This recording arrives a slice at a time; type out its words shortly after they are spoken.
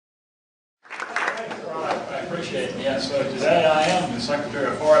appreciate it. Yeah, so today I am the Secretary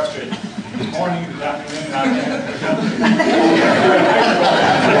of Forestry. This morning, this afternoon, I can't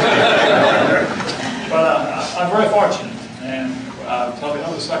But I'm very fortunate, and I've told the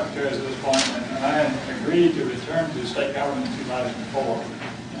other secretaries at this point, and I had agreed to return to state government in 2004.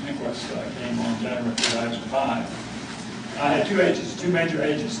 And of course, I came on January 2005. I had two major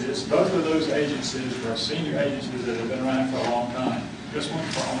agencies. Both of those agencies were senior agencies that had been around for a long time. This one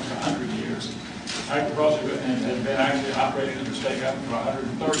for almost 100 years. Agriculture had been actually operating in the state government for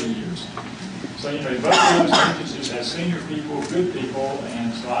 130 years. So anyway, both of those agencies had senior people, good people,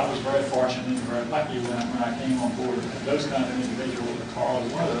 and so I was very fortunate and very lucky when I came on board. Those kind of individuals, Carl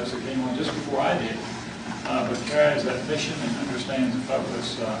was one of those that came on just before I did, but carries that mission and understands the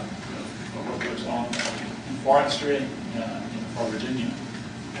focus of what goes on in forestry for Virginia.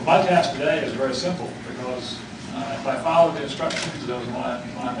 Well, my task today is very simple because if I follow the instructions of my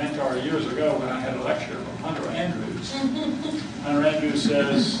mentor years ago when I had a lecture from Hunter Andrews. Hunter Andrews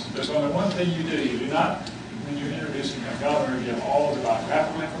says, there's only one thing you do. You do not, when you're introducing a governor, give all the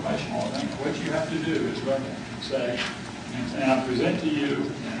biographical information, all the things. What you have to do is going to say, and I present to you,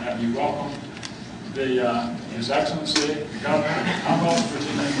 and have you welcome His Excellency, the Governor of the Commonwealth of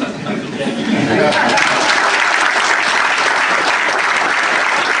Virginia.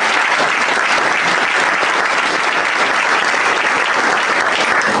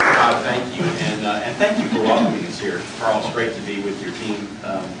 Thank you, and thank you for welcoming us here. Carl, it's great to be with your team.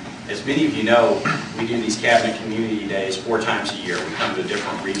 As many of you know, we do these Cabinet Community Days 4 times a year. We come to a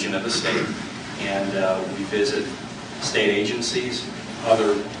different region of the state, and we visit state agencies,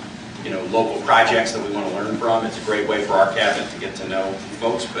 other local projects that we want to learn from. It's a great way for our Cabinet to get to know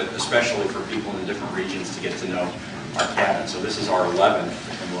folks, but especially for people in different regions to get to know our Cabinet. So this is our 11th,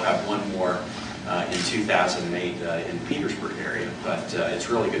 and we'll have one more in 2008 in Petersburg area, but it's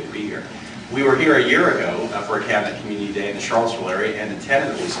really good to be here. We were here a year ago for a Cabinet Community Day in the Charlottesville area and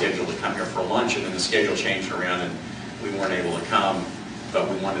tentatively scheduled to come here for lunch, and then the schedule changed around and we weren't able to come, but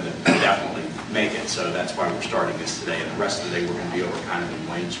we wanted to definitely make it, so that's why we're starting this today. And the rest of the day we're going to be over kind of in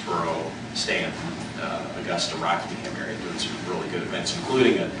Waynesboro, Stanton, Augusta, Rockingham area, doing some really good events,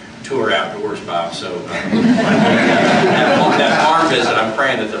 including a tour outdoors, Bob. So that farm visit, I'm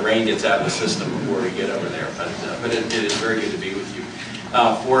praying that the rain gets out of the system before we get over there. But it is very good to be with you.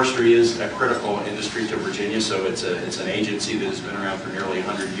 Forestry is a critical industry to Virginia, so it's an agency that has been around for nearly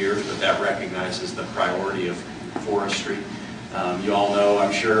 100 years, but that recognizes the priority of forestry. You all know,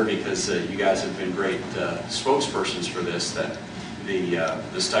 I'm sure, because you guys have been great spokespersons for this, that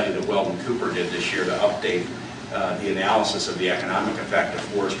the study that Weldon Cooper did this year to update the analysis of the economic effect of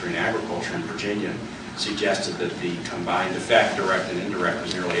forestry and agriculture in Virginia suggested that the combined effect, direct and indirect,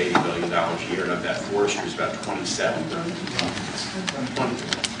 was nearly $80 billion a year, and of that forestry is about $27 billion.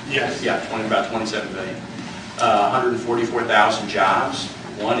 Yes. Yeah, about $27 billion. 144,000 jobs,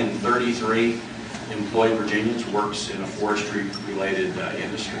 1 in 33 employed Virginians works in a forestry-related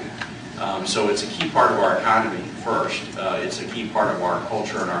industry. So it's a key part of our economy first. It's a key part of our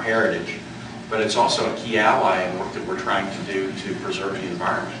culture and our heritage. But it's also a key ally in work that we're trying to do to preserve the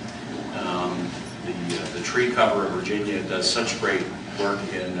environment. The tree cover of Virginia does such great work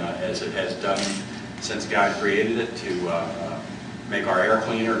as it has done since God created it to make our air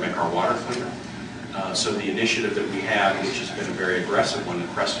cleaner, make our water cleaner. So the initiative that we have, which has been a very aggressive one that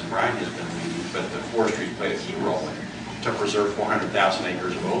Preston Bryan has been leading, but the forestry has played a key role in it, to preserve 400,000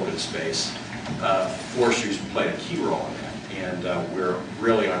 acres of open space. Forestry has played a key role in that. And we're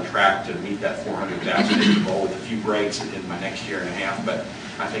really on track to meet that 400,000 acre goal with a few breaks in my next year and a half, but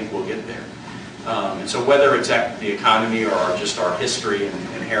I think we'll get there. And so whether it's the economy or just our history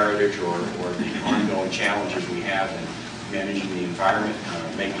and heritage or the ongoing challenges we have in managing the environment,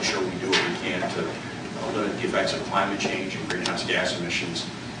 making sure we do what we can to limit the effects of climate change and greenhouse gas emissions,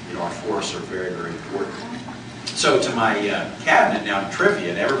 our forests are very, very important. So to my Cabinet now, trivia,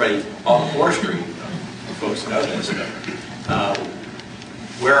 and everybody, all the forestry folks know this, but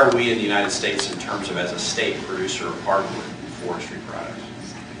where are we in the United States in terms of as a state producer of hardwood and forestry products?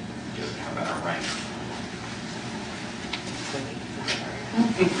 How about our rank?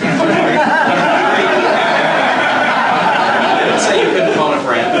 I didn't say you couldn't phone a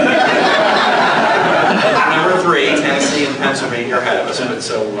friend. Number 3, Tennessee and Pennsylvania are ahead of us, but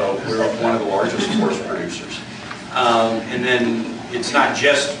so we're one of the largest forest producers. And then it's not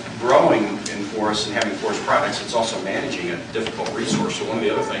just growing in forests and having forest products, it's also managing a difficult resource. So one of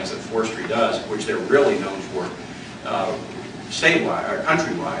the other things that forestry does, which they're really known for statewide or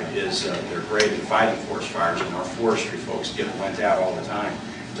countrywide, is they're great at fighting forest fires, and our forestry folks get lent out all the time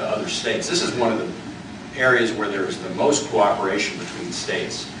to other states. This is one of the areas where there is the most cooperation between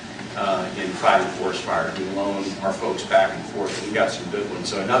states in fighting forest fires. We loan our folks back and forth, and we've got some good ones.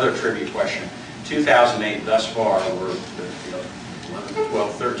 So another trivia question. 2008 thus far, we're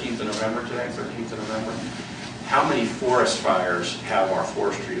 13th of November today, 13th of November. How many forest fires have our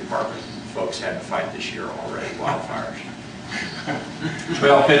forestry department folks had to fight this year already, wildfires?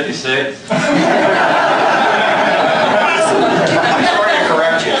 1256. I'm sorry to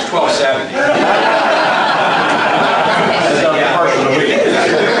correct you, it's 1270.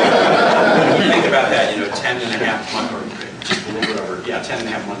 Think about that, 10 and a half months, or just a little bit over, 10 and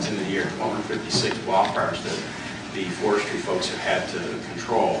a half months into the year, 156 wildfires that the forestry folks have had to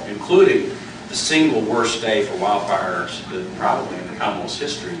control, including the single worst day for wildfires probably in the Commonwealth's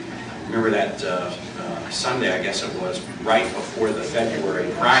history. Remember that Sunday, I guess it was, right before the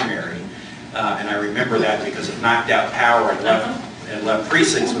February primary, and I remember that because it knocked out power and left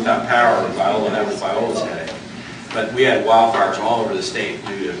precincts without power. That was Viola's headache. But we had wildfires all over the state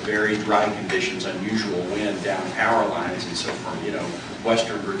due to very dry conditions, unusual wind down power lines, and so from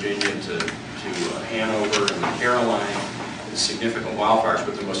western Virginia to Hanover and the Carolina, significant wildfires.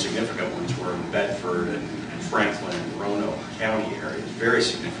 But the most significant ones were in Bedford and Franklin and Roanoke County areas. Very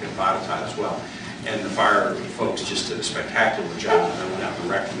significant Botetourt as well. And the fire folks just did a spectacular job. And I went out and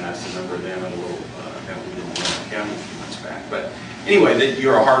recognized a number of them at a little event we did in Roanoke County a few months back. But anyway,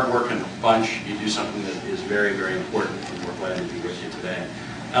 you're a hard-working bunch. You do something that is very, very important, and we're glad to be with you today.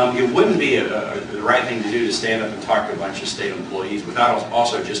 It wouldn't be the right thing to do to stand up and talk to a bunch of state employees without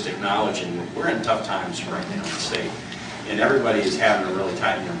also just acknowledging that we're in tough times right now in the state, and everybody is having a really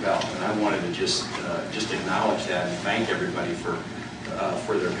tighten their belt. And I wanted to just acknowledge that and thank everybody for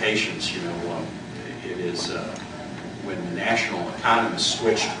their patience. It is when the national economists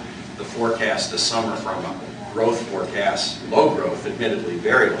switched the forecast this summer from a growth forecast, low growth, admittedly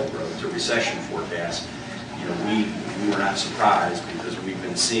very low growth, to recession forecast. We were not surprised because we've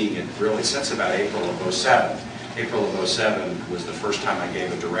been seeing it really since about April of 07. April of 07 was the first time I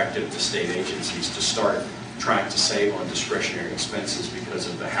gave a directive to state agencies to start trying to save on discretionary expenses because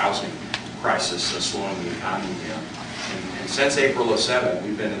of the housing crisis slowing the economy down. And since April of 07,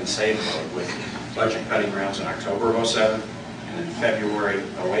 we've been in the same mode with budget cutting rounds in October of 07 and in February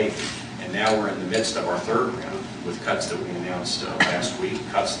of 08. And now we're in the midst of our third round with cuts that we announced last week,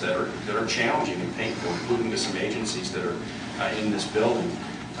 cuts that are challenging and painful, including to some agencies that are in this building.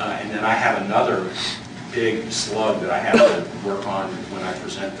 And then I have another big slug that I have to work on when I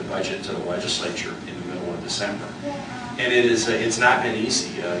present the budget to the legislature in the middle of December. And it's not been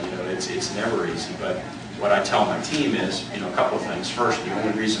easy. It's never easy. But what I tell my team is, a couple of things. First, the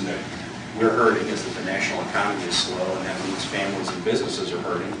only reason that we're hurting is that the national economy is slow, and that means families and businesses are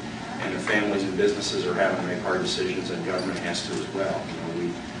hurting. And if families and businesses are having to make hard decisions, then government has to as well.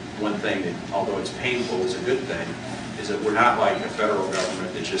 One thing that, although it's painful, is a good thing, is that we're not like a federal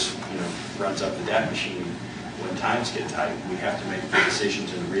government that just runs up the debt machine when times get tight. We have to make the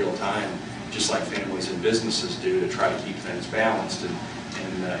decisions in real time, just like families and businesses do, to try to keep things balanced. And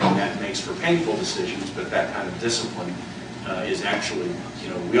that makes for painful decisions, but that kind of discipline is actually,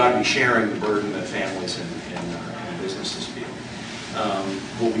 we ought to be sharing the burden that families and businesses feel.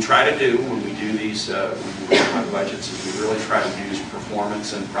 What we try to do when we do these, when we work on budgets, is we really try to use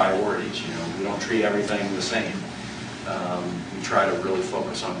performance and priorities. We don't treat everything the same. We try to really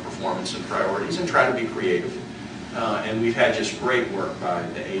focus on performance and priorities and try to be creative. And we've had just great work by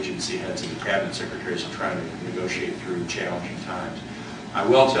the agency heads and the cabinet secretaries in trying to negotiate through challenging times. I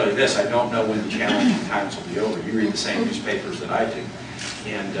will tell you this, I don't know when the challenging times will be over. You read the same newspapers that I do.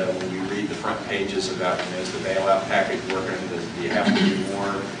 And when you read the front pages about, is the bailout package working, do you have to do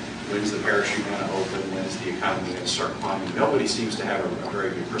more, when's the parachute going to open, when's the economy going to start climbing, nobody seems to have a very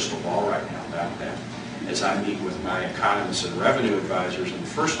good crystal ball right now about that. As I meet with my economists and revenue advisors in the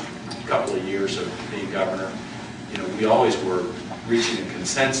first couple of years of being governor, we always were reaching a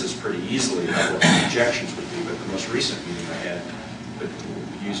consensus pretty easily about what the projections would be, but the most recent meeting I had,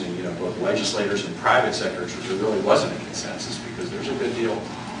 using both legislators and private sectors, there really wasn't a consensus because there's a good deal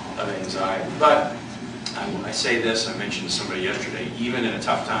of anxiety. But I say this, I mentioned to somebody yesterday, even in a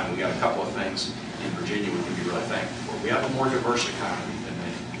tough time, we got a couple of things in Virginia we can be really thankful for. We have a more diverse economy than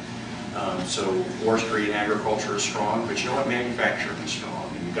many. So forestry and agriculture is strong, but manufacturing is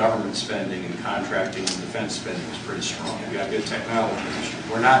strong, and government spending and contracting and defense spending is pretty strong. We got a good technology industry.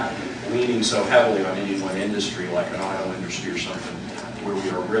 We're not leaning so heavily on any one industry like an oil industry or something, where we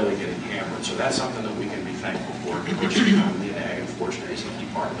are really getting hammered. So that's something that we can be thankful for. Diverse economy and ag and forestry is a key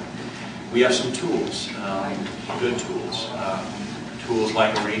part of it. We have some tools, good tools. Tools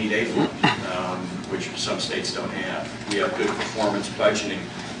like a rainy day fund, which some states don't have. We have good performance budgeting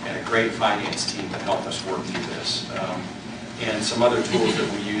and a great finance team to help us work through this. And some other tools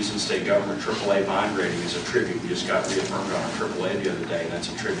that we use in state government, AAA bond rating is a tribute. We just got reaffirmed on our AAA the other day, and that's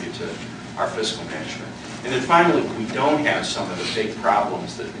a tribute to our fiscal management. And then finally, we don't have some of the big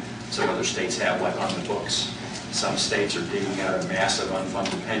problems that some other states have, like on the books. Some states are digging out of massive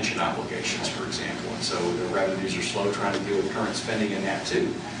unfunded pension obligations, for example, and so their revenues are slow trying to deal with current spending, and that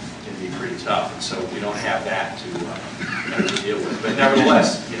too can be pretty tough. And so we don't have that to deal with. But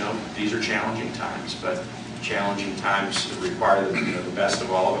nevertheless, these are challenging times. But challenging times require the best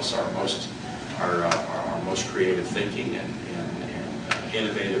of all of us, our most creative thinking and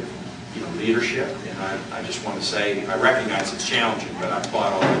innovative leadership. And I just want to say, I recognize it's challenging, but I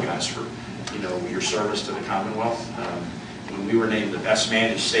applaud all you guys for your service to the Commonwealth. When we were named the best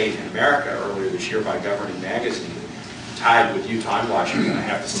managed state in America earlier this year by Governing Magazine, tied with Utah and Washington, I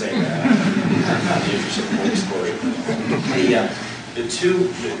have to say that. The interest of full disclosure.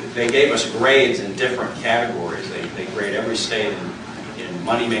 They gave us grades in different categories. They grade every state in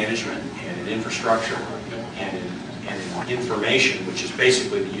money management and in infrastructure and in information, which is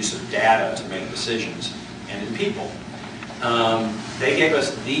basically the use of data to make decisions, and in people. They gave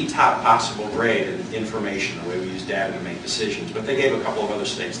us the top possible grade in information, the way we use data to make decisions, but they gave a couple of other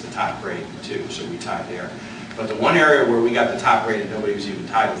states the top grade too, so we tied there. But the one area where we got the top grade and nobody was even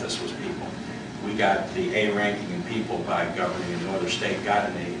tied with us was people. We got the A ranking in people by Governing, and no other state got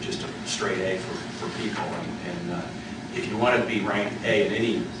an A, just a straight A for people. And if you want to be ranked A in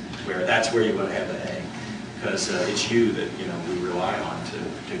anywhere, that's where you're going to have the A, because it's you that we rely on to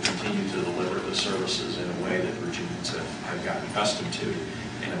continue to deliver the services in a way that Virginians have gotten accustomed to,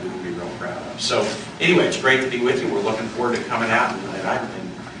 and that we will be real proud of. So anyway, it's great to be with you. We're looking forward to coming out and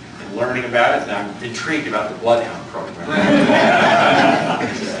learning about it, and I'm intrigued about the Bloodhound program.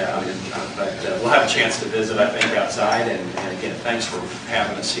 But we'll have a chance to visit, I think, outside. And again, thanks for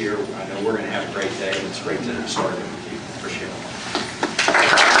having us here. I know we're going to have a great day, and it's great to start it with you. Appreciate it.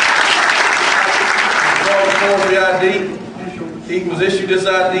 For the ID, he was issued this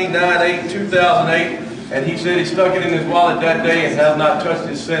ID 9/8/2008, and he said he stuck it in his wallet that day and has not touched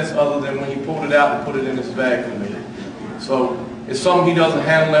it since, other than when he pulled it out and put it in his bag for me. So it's something he doesn't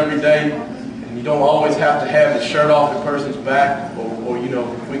handle every day, and you don't always have to have the shirt off the person's back, or we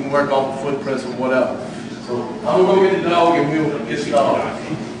can work off the footprints or whatever. So I'm going to go get the dog and we'll get started.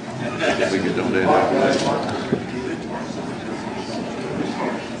 We can do that.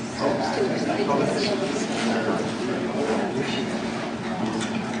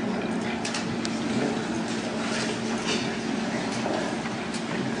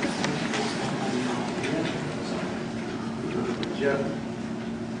 Jeff,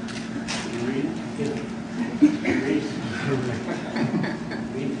 you read it?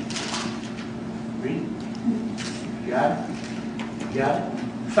 Read. Read. You got it? You got it?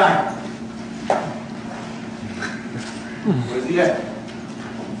 Fine. Where's he at?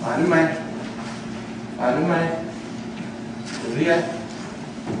 Find the man. Find the man. Where's he at?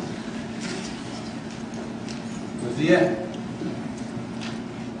 Where's he at?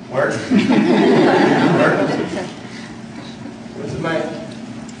 Where? Where? Where's the man?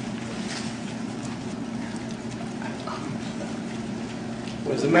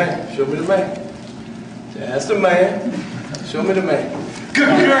 Where's the man? Show me the man. That's the man. Show me the man. Good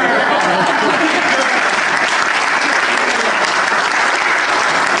girl!